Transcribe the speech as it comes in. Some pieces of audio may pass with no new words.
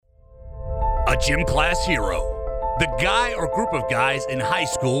Gym class hero. The guy or group of guys in high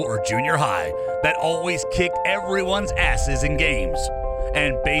school or junior high that always kicked everyone's asses in games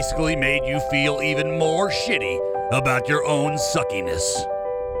and basically made you feel even more shitty about your own suckiness.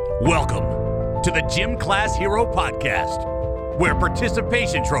 Welcome to the Gym Class Hero Podcast, where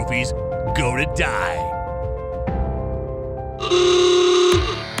participation trophies go to die.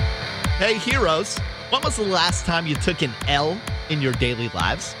 Hey, heroes. When was the last time you took an L in your daily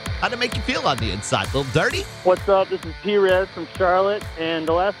lives? How'd it make you feel on the inside? A little dirty? What's up? This is P-Rez from Charlotte, and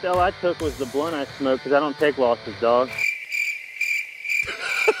the last L I took was the blunt I smoked because I don't take losses, dog.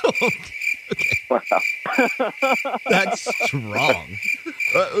 Okay. Wow. That's strong.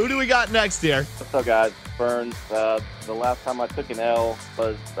 Who do we got next here? What's up, guys? Burns. The last time I took an L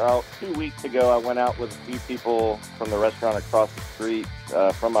was about 2 weeks ago. I went out with a few people from the restaurant across the street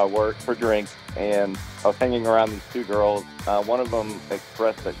from my work for drinks, and I was hanging around these two girls. One of them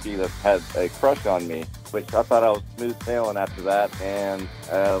expressed that she had a crush on me, which I thought I was smooth sailing after that. And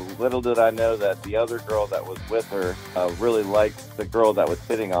little did I know that the other girl that was with her really liked the girl that was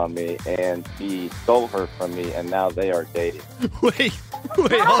sitting on me, and she stole her from me, and now they are dating. Wait,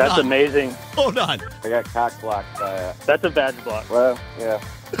 hold That's on. amazing. Hold on. I got cock blocked by That's a badge block. well, yeah.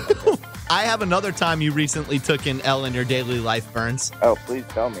 I have another time you recently took an L in your daily life, Burns. Oh, please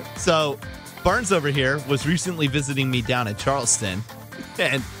tell me. So, Burns over here was recently visiting me down in Charleston,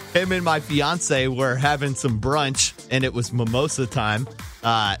 and him and my fiance were having some brunch, and it was mimosa time.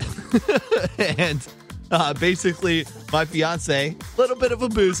 And basically, my fiance, a little bit of a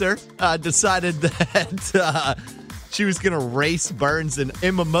boozer, decided that she was going to race Burns in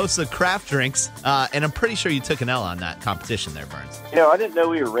mimosa craft drinks. And I'm pretty sure you took an L on that competition there, Burns. You know, I didn't know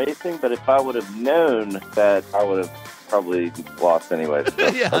we were racing, but if I would have known that, I would have probably lost anyway. So,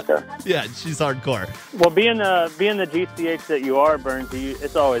 Yeah. Okay. Yeah, she's hardcore. Well, being the GCH that you are, Burns,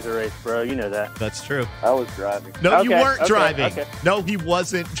 it's always a race, bro. You know that. That's true. I was driving. No, you Okay, weren't okay, driving. okay. No, he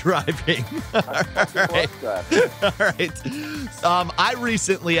wasn't driving. All I right. was driving. All right. I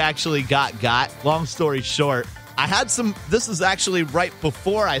recently actually got. Long story short, I had some. This is actually right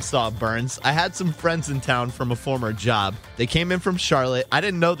before I saw Burns. I had some friends in town from a former job. They came in from Charlotte. I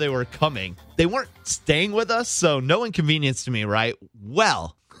didn't know they were coming. They weren't staying with us, so no inconvenience to me, right?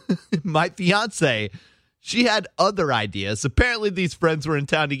 Well, my fiance, she had other ideas. Apparently, these friends were in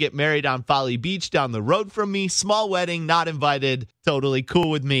town to get married on Folly Beach down the road from me. Small wedding, not invited. Totally cool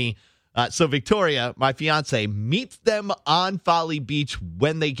with me. So Victoria, my fiance, meets them on Folly Beach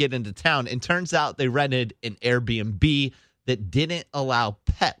when they get into town. And turns out they rented an Airbnb that didn't allow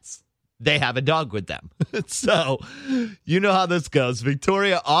pets. They have a dog with them. So you know how this goes.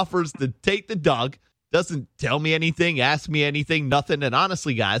 Victoria offers to take the dog, doesn't tell me anything, ask me anything, nothing. And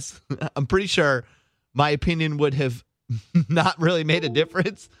honestly, guys, I'm pretty sure my opinion would have not really made a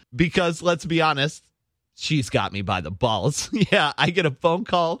difference because, let's be honest, she's got me by the balls. Yeah, I get a phone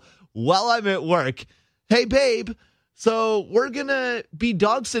call while I'm at work. Hey, babe, so we're going to be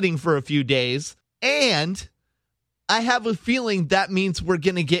dog sitting for a few days, and I have a feeling that means we're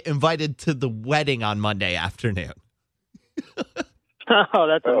going to get invited to the wedding on Monday afternoon. Oh,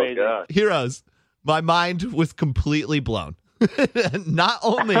 that's amazing. God. Heroes, my mind was completely blown. Not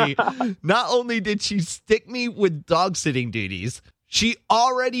only did she stick me with dog sitting duties, she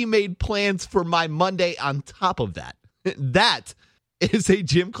already made plans for my Monday on top of that. That is a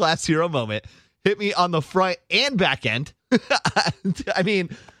gym class hero moment. Hit me on the front and back end. I mean,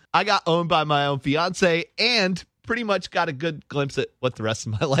 I got owned by my own fiance and pretty much got a good glimpse at what the rest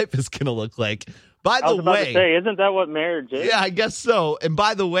of my life is going to look like. By I was the about way, to say, isn't that what marriage is? yeah, I guess so. And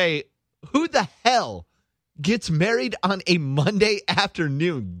by the way, who the hell gets married on a Monday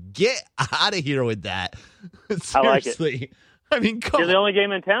afternoon? Get out of here with that. I like it. Seriously. I mean, come You're the only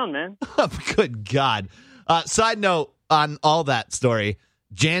game in town, man. on. Good God. Side note on all that story,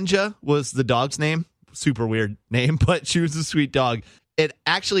 Janja was the dog's name. Super weird name, but she was a sweet dog. It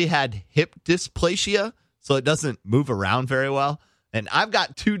actually had hip dysplasia, so it doesn't move around very well. And I've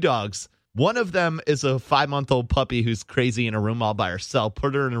got two dogs. One of them is a 5-month-old puppy who's crazy in a room all by herself.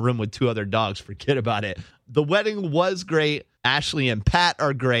 Put her in a room with two other dogs. Forget about it. The wedding was great. Ashley and Pat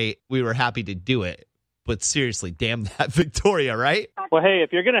are great. We were happy to do it. But seriously, damn that Victoria, right? Well, hey,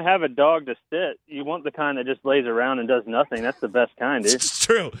 if you're going to have a dog to sit, you want the kind that just lays around and does nothing. That's the best kind, dude. It's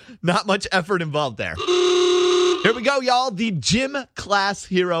true. Not much effort involved there. Here we go, y'all. The Gym Class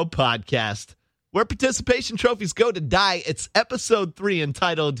Hero Podcast, where participation trophies go to die. It's episode 3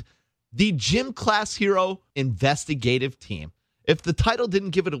 entitled The Gym Class Hero Investigative Team. If the title didn't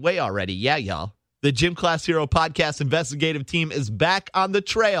give it away already, yeah, y'all. The Gym Class Hero Podcast investigative team is back on the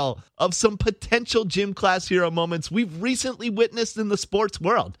trail of some potential Gym Class Hero moments we've recently witnessed in the sports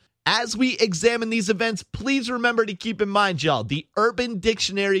world. As we examine these events, please remember to keep in mind, y'all, the Urban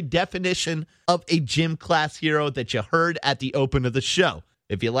Dictionary definition of a gym class hero that you heard at the open of the show.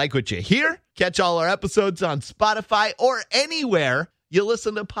 If you like what you hear, catch all our episodes on Spotify or anywhere you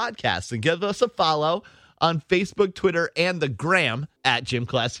listen to podcasts, and give us a follow on Facebook, Twitter, and the gram at Gym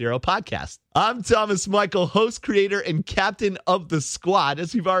Class Hero Podcast. I'm Thomas Michael, host, creator, and captain of the squad.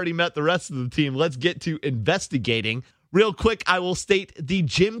 As you've already met the rest of the team, let's get to investigating. Real quick, I will state the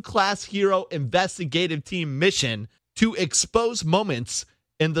Gym Class Hero investigative team mission to expose moments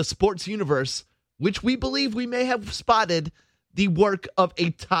in the sports universe which we believe we may have spotted the work of a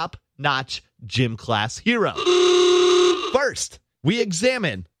top-notch gym class hero. First, we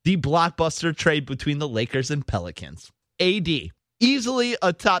examine the blockbuster trade between the Lakers and Pelicans. AD, easily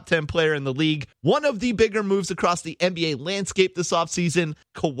a top 10 player in the league, one of the bigger moves across the NBA landscape this offseason.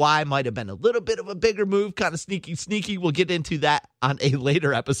 Kawhi might have been a little bit of a bigger move, kind of sneaky. We'll get into that on a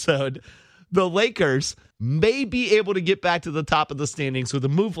later episode. The Lakers may be able to get back to the top of the standings with a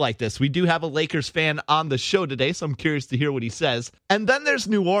move like this. We do have a Lakers fan on the show today, so I'm curious to hear what he says. And then there's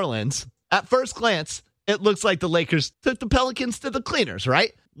New Orleans. At first glance, it looks like the Lakers took the Pelicans to the cleaners,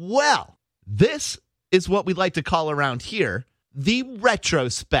 right? Well, this is what we like to call around here the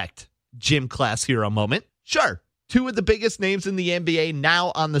retrospect gym class hero moment. Sure, two of the biggest names in the NBA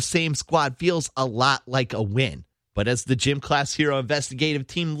now on the same squad feels a lot like a win. But as the gym class hero investigative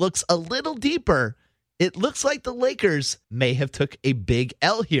team looks a little deeper, it looks like the Lakers may have took a big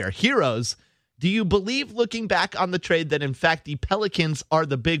L here. Heroes, do you believe, looking back on the trade, that in fact the Pelicans are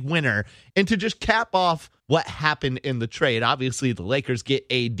the big winner? And to just cap off what happened in the trade, obviously the Lakers get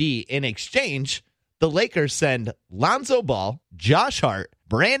AD. In exchange, the Lakers send Lonzo Ball, Josh Hart,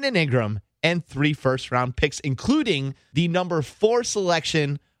 Brandon Ingram, and 3 first-round picks, including the number 4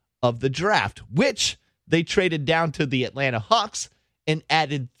 selection of the draft, which they traded down to the Atlanta Hawks and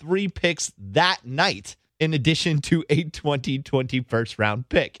added 3 picks that night, in addition to a 2020 first-round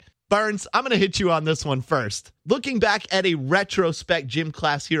pick. Burns, I'm going to hit you on this one first. Looking back at a retrospect gym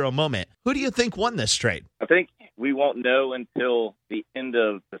class hero moment, who do you think won this trade? I think we won't know until the end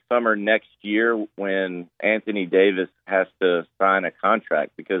of the summer next year when Anthony Davis has to sign a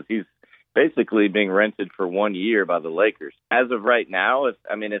contract, because he's basically being rented for 1 year by the Lakers. As of right now, if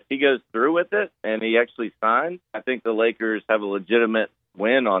he goes through with it and he actually signs, I think the Lakers have a legitimate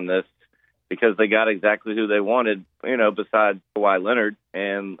win on this, because they got exactly who they wanted, besides Kawhi Leonard.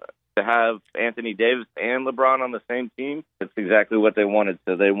 And to have Anthony Davis and LeBron on the same team, it's exactly what they wanted,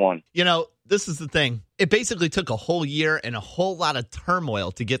 so they won. This is the thing. It basically took a whole year and a whole lot of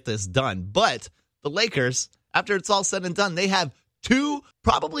to get this done. But the Lakers, after it's all said and done, they have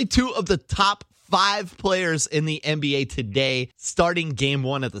probably two of the top 5 players in the NBA today starting game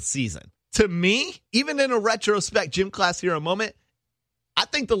 1 of the season. To me, even in a retrospect gym class hero moment, I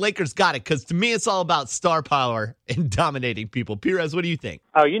think the Lakers got it, because to me, it's all about star power and dominating people. Perez, what do you think?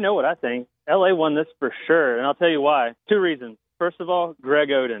 Oh, you know what I think. LA won this for sure, and I'll tell you why. 2 reasons. First of all, Greg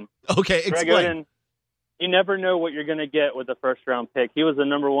Oden. Okay, explain. Greg Oden, you never know what you're going to get with a first-round pick. He was the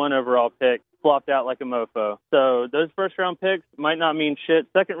number 1 overall pick, flopped out like a mofo. So those first-round picks might not mean shit.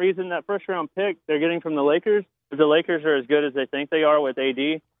 Second reason, that first-round pick they're getting from the Lakers, if the Lakers are as good as they think they are with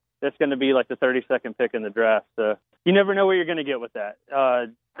AD, that's going to be like the 32nd pick in the draft. So you never know what you're going to get with that.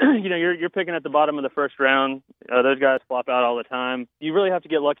 You're picking at the bottom of the first round. Those guys flop out all the time. You really have to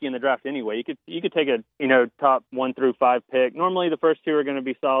get lucky in the draft anyway. You could take a top 1 through 5 pick. Normally the first 2 are going to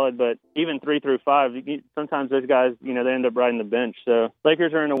be solid, but even 3 through 5, sometimes those guys they end up riding the bench. So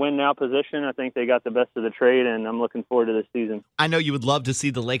Lakers are in a win now position. I think they got the best of the trade, and I'm looking forward to this season. I know you would love to see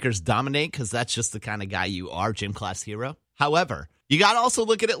the Lakers dominate, because that's just the kind of guy you are, gym class hero. However, you got to also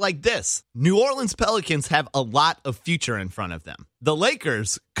look at it like this. New Orleans Pelicans have a lot of future in front of them. The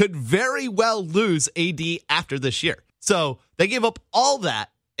Lakers could very well lose AD after this year. So they gave up all that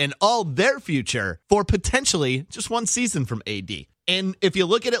and all their future for potentially just 1 season from AD. And if you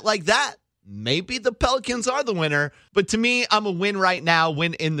look at it like that, maybe the Pelicans are the winner. But to me, I'm a win right now,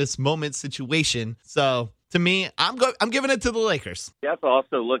 win in this moment situation. So to me, I'm giving it to the Lakers. You have to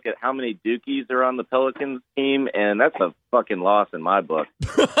also look at how many Dookies are on the Pelicans team, and that's a fucking loss in my book.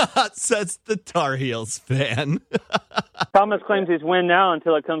 Says the Tar Heels fan. Thomas claims he's win now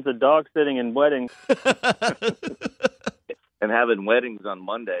until it comes to dog sitting and weddings. And having weddings on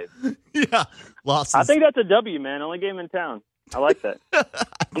Mondays. Yeah, losses. I think that's a W, man. Only game in town. I like that.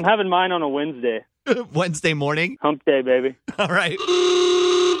 I'm having mine on a Wednesday. Wednesday morning. Hump day, baby. All right.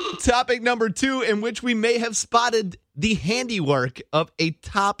 Topic number 2, in which we may have spotted the handiwork of a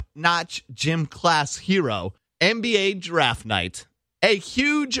top-notch gym class hero. NBA draft night A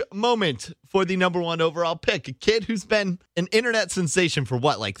huge moment for the number one overall pick. A kid who's been an internet sensation for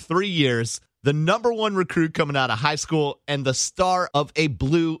like 3 years. The number one recruit coming out of high school and the star of a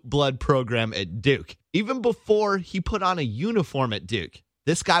blue blood program at Duke. Even before he put on a uniform at Duke,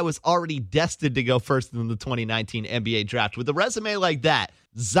 this guy was already destined to go first in the 2019 NBA draft. With a resume like that,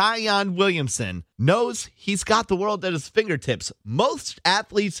 Zion Williamson knows he's got the world at his fingertips. Most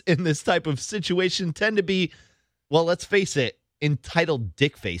athletes in this type of situation tend to be, well, let's face it, entitled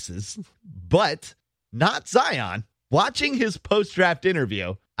dick faces, but not Zion. Watching his post-draft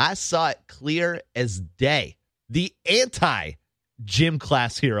interview, I saw it clear as day. The anti-gym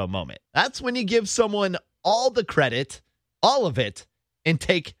class hero moment. That's when you give someone all the credit, all of it, and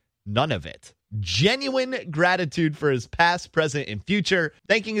take none of it. Genuine gratitude for his past, present, and future.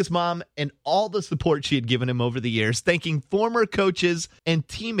 Thanking his mom and all the support she had given him over the years. Thanking former coaches and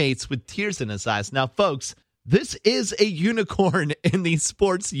teammates with tears in his eyes. Now, folks, this is a unicorn in the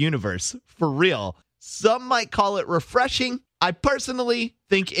sports universe. For real. Some might call it refreshing. I personally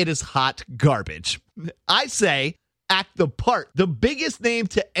think it is hot garbage. I say act the part. The biggest name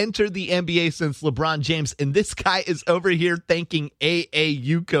to enter the NBA since LeBron James, and this guy is over here thanking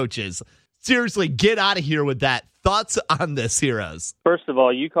AAU coaches. Seriously, get out of here with that. Thoughts on this, heroes? First of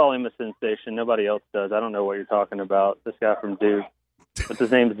all, you call him a sensation. Nobody else does. I don't know what you're talking about. This guy from Duke. What's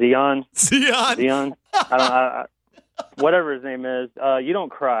his name? Zion? Zion? Whatever his name is. You don't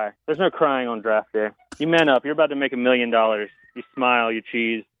cry. There's no crying on draft day. You man up. You're about to make $1 million. You smile, you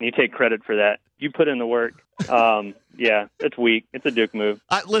cheese, and you take credit for that. You put in the work. Yeah, it's weak. It's a Duke move.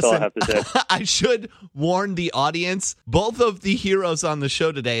 Listen, I have to say. I should warn the audience, both of the heroes on the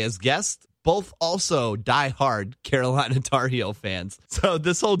show today as guests, both also diehard Carolina Tar Heel fans. So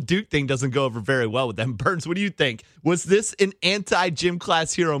this whole Duke thing doesn't go over very well with them. Burns, what do you think? Was this an anti-gym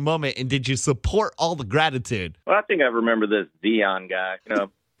class hero moment, and did you support all the gratitude? Well, I think I remember this Dion guy.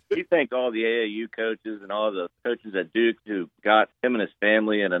 You think all the AAU coaches and all the coaches at Duke who got him and his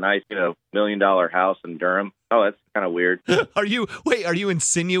family in a nice, $1 million house in Durham. Oh, that's kind of weird. Are you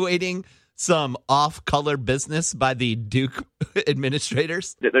insinuating some off-color business by the Duke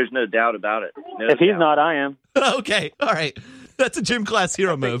administrators? There's no doubt about it. If he's not, I am. Okay, all right. That's a gym class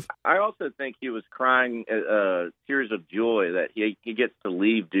hero move. I also think he was crying tears of joy that he gets to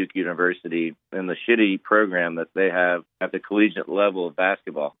leave Duke University in the shitty program that they have at the collegiate level of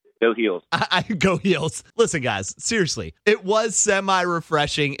basketball. Go Heels. I go Heels. Listen, guys, seriously, it was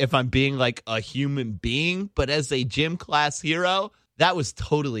semi-refreshing if I'm being like a human being, but as a gym class hero, that was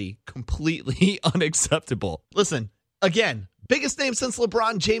totally, completely unacceptable. Listen, again, biggest name since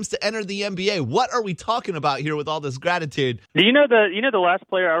LeBron James to enter the NBA. What are we talking about here with all this gratitude? Do you know the last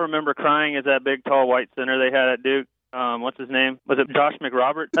player I remember crying is that big, tall, white center they had at Duke? What's his name? Was it Josh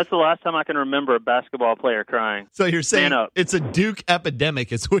McRoberts? That's the last time I can remember a basketball player crying. So you're saying it's a Duke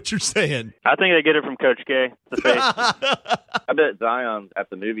epidemic is what you're saying. I think they get it from Coach K. The face. I bet Zion's at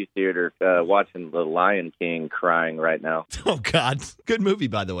the movie theater watching The Lion King crying right now. Oh, God. Good movie,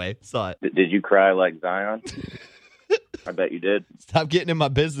 by the way. Saw it. Did you cry like Zion? I bet you did. Stop getting in my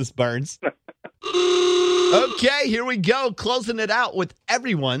business, Burns. Okay, here we go. Closing it out with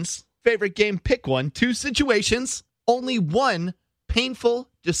everyone's favorite game. Pick one. 2 situations. Only one painful,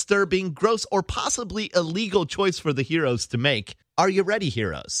 disturbing, gross, or possibly illegal choice for the heroes to make. Are you ready,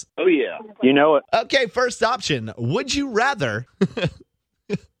 heroes? Oh, yeah. You know it. Okay, first option. Would you rather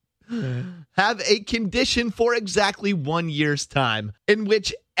have a condition for exactly 1 year's time in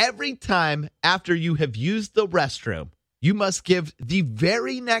which every time after you have used the restroom, you must give the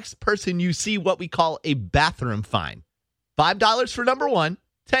very next person you see what we call a bathroom fine? $5 for number one,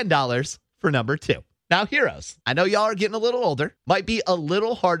 $10 for number two. Now, heroes, I know y'all are getting a little older. Might be a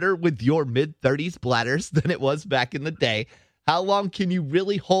little harder with your mid-30s bladders than it was back in the day. How long can you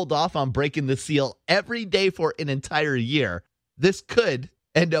really hold off on breaking the seal every day for an entire year? This could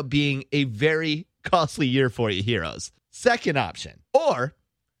end up being a very costly year for you, heroes. Second option. Or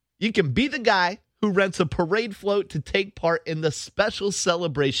you can be the guy who rents a parade float to take part in the special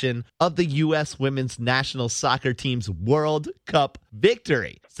celebration of the U.S. women's national soccer team's World Cup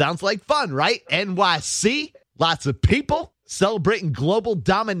victory. Sounds like fun, right? NYC? Lots of people celebrating global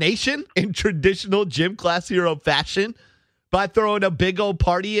domination in traditional gym class hero fashion by throwing a big old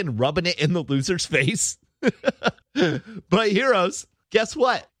party and rubbing it in the loser's face. But heroes, guess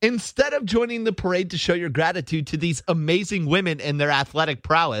what? Instead of joining the parade to show your gratitude to these amazing women and their athletic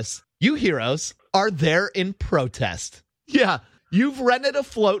prowess, you heroes are there in protest. Yeah, you've rented a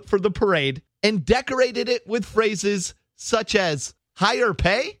float for the parade and decorated it with phrases such as higher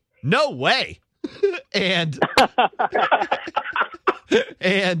pay? No way. and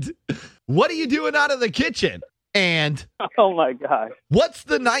what are you doing out of the kitchen? And Oh my gosh. what's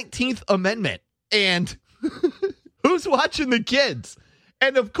the 19th Amendment? And who's watching the kids?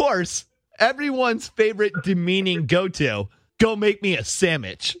 And of course, everyone's favorite demeaning go make me a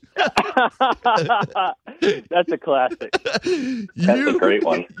sandwich. That's a classic. That's a great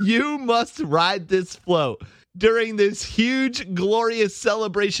one. You must ride this float during this huge, glorious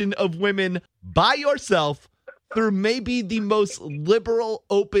celebration of women by yourself through maybe the most liberal,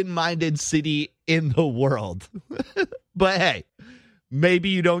 open-minded city in the world. But hey, maybe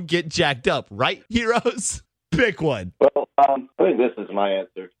you don't get jacked up, right, heroes? Pick one. Well, I think this is my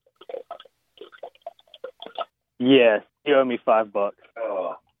answer. Yes, you owe me $5.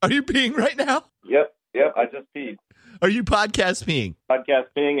 Oh, Are you peeing right now? yep. I just peed. Are you podcast peeing? Podcast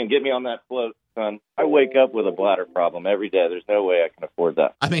peeing and get me on that float, son. I wake up with a bladder problem every day. There's no way I can afford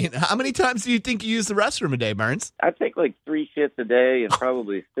that. I mean, how many times do you think you use the restroom a day, Burns? I take like 3 shits a day and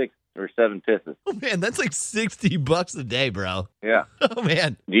probably 6 or 7 pisses. Oh, man, that's like $60 a day, bro. Yeah. Oh,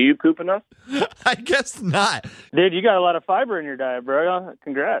 man. Do you poop enough? I guess not. Dude, you got a lot of fiber in your diet, bro.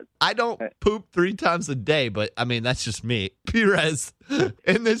 Congrats. I don't poop 3 times a day, but I mean, that's just me. Perez,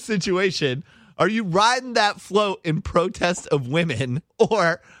 in this situation, are you riding that float in protest of women,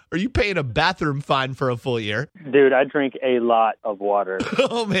 or are you paying a bathroom fine for a full year? Dude, I drink a lot of water.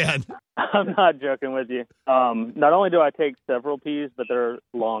 Oh, man. I'm not joking with you. Not only do I take several pees, but they're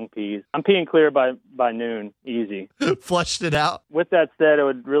long pees. I'm peeing clear by noon, easy. Flushed it out. With that said, it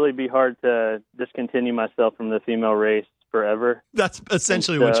would really be hard to discontinue myself from the female race forever. That's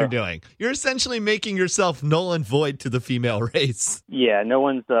essentially what you're doing. You're essentially making yourself null and void to the female race. Yeah, no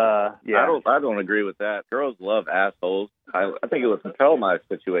one's, I don't agree with that. Girls love assholes. I think it was my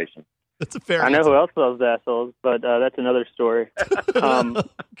situation. That's a fair I know answer. who else loves assholes, but that's another story.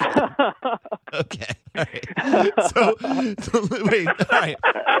 Okay. All right. So wait. All right.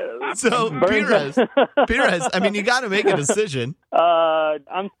 So Perez, I mean, you got to make a decision.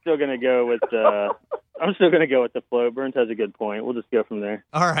 I'm still gonna go with the flow. Burns has a good point. We'll just go from there.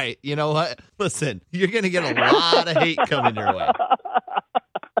 All right. You know what? Listen, you're going to get a lot of hate coming your way.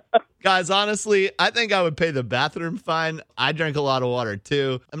 Guys, honestly, I think I would pay the bathroom fine. I drink a lot of water,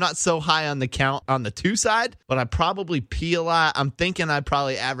 too. I'm not so high on the count on the 2 side, but I probably pee a lot. I'm thinking I'd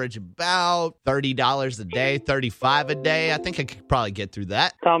probably average about $30 a day, $35 a day. I think I could probably get through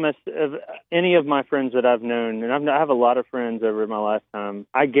that. Thomas, of any of my friends that I've known, and I have a lot of friends over my lifetime,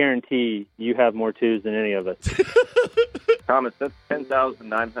 I guarantee you have more twos than any of us. Thomas, that's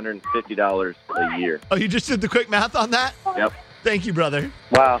 $10,950 a year. Oh, you just did the quick math on that? Yep. Thank you, brother.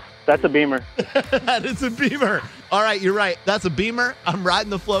 Wow, that's a Beamer. That is a Beamer. All right, you're right. That's a Beamer. I'm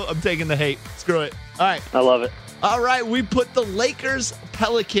riding the float. I'm taking the hate. Screw it. All right. I love it. All right, we put the Lakers,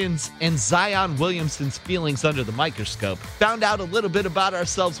 Pelicans, and Zion Williamson's feelings under the microscope. Found out a little bit about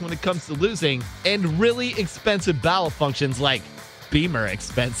ourselves when it comes to losing, and really expensive bowel functions like Beamer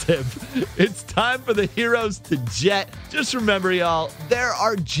expensive. It's time for the heroes to jet. Just remember, y'all, there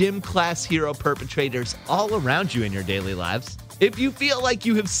are gym class hero perpetrators all around you in your daily lives. If you feel like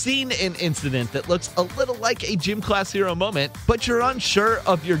you have seen an incident that looks a little like a gym class hero moment, but you're unsure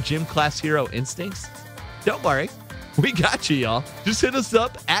of your gym class hero instincts, don't worry. We got you, y'all. Just hit us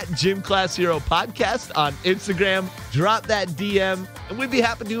up at Gym Class Hero Podcast on Instagram. Drop that DM, and we'd be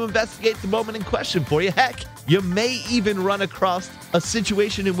happy to investigate the moment in question for you. Heck, you may even run across a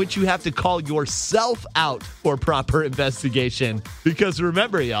situation in which you have to call yourself out for proper investigation. Because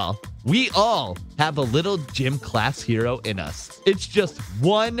remember, y'all, we all have a little gym class hero in us. It's just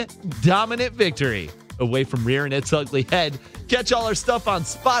one dominant victory away from rearing its ugly head. Catch all our stuff on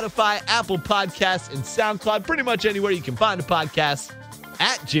Spotify, Apple Podcasts, and SoundCloud. Pretty much anywhere you can find a podcast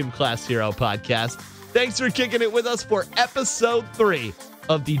at Gym Class Hero Podcast. Thanks for kicking it with us for episode 3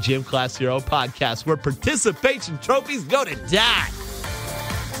 of the Gym Class Hero Podcast, where participation trophies go to die.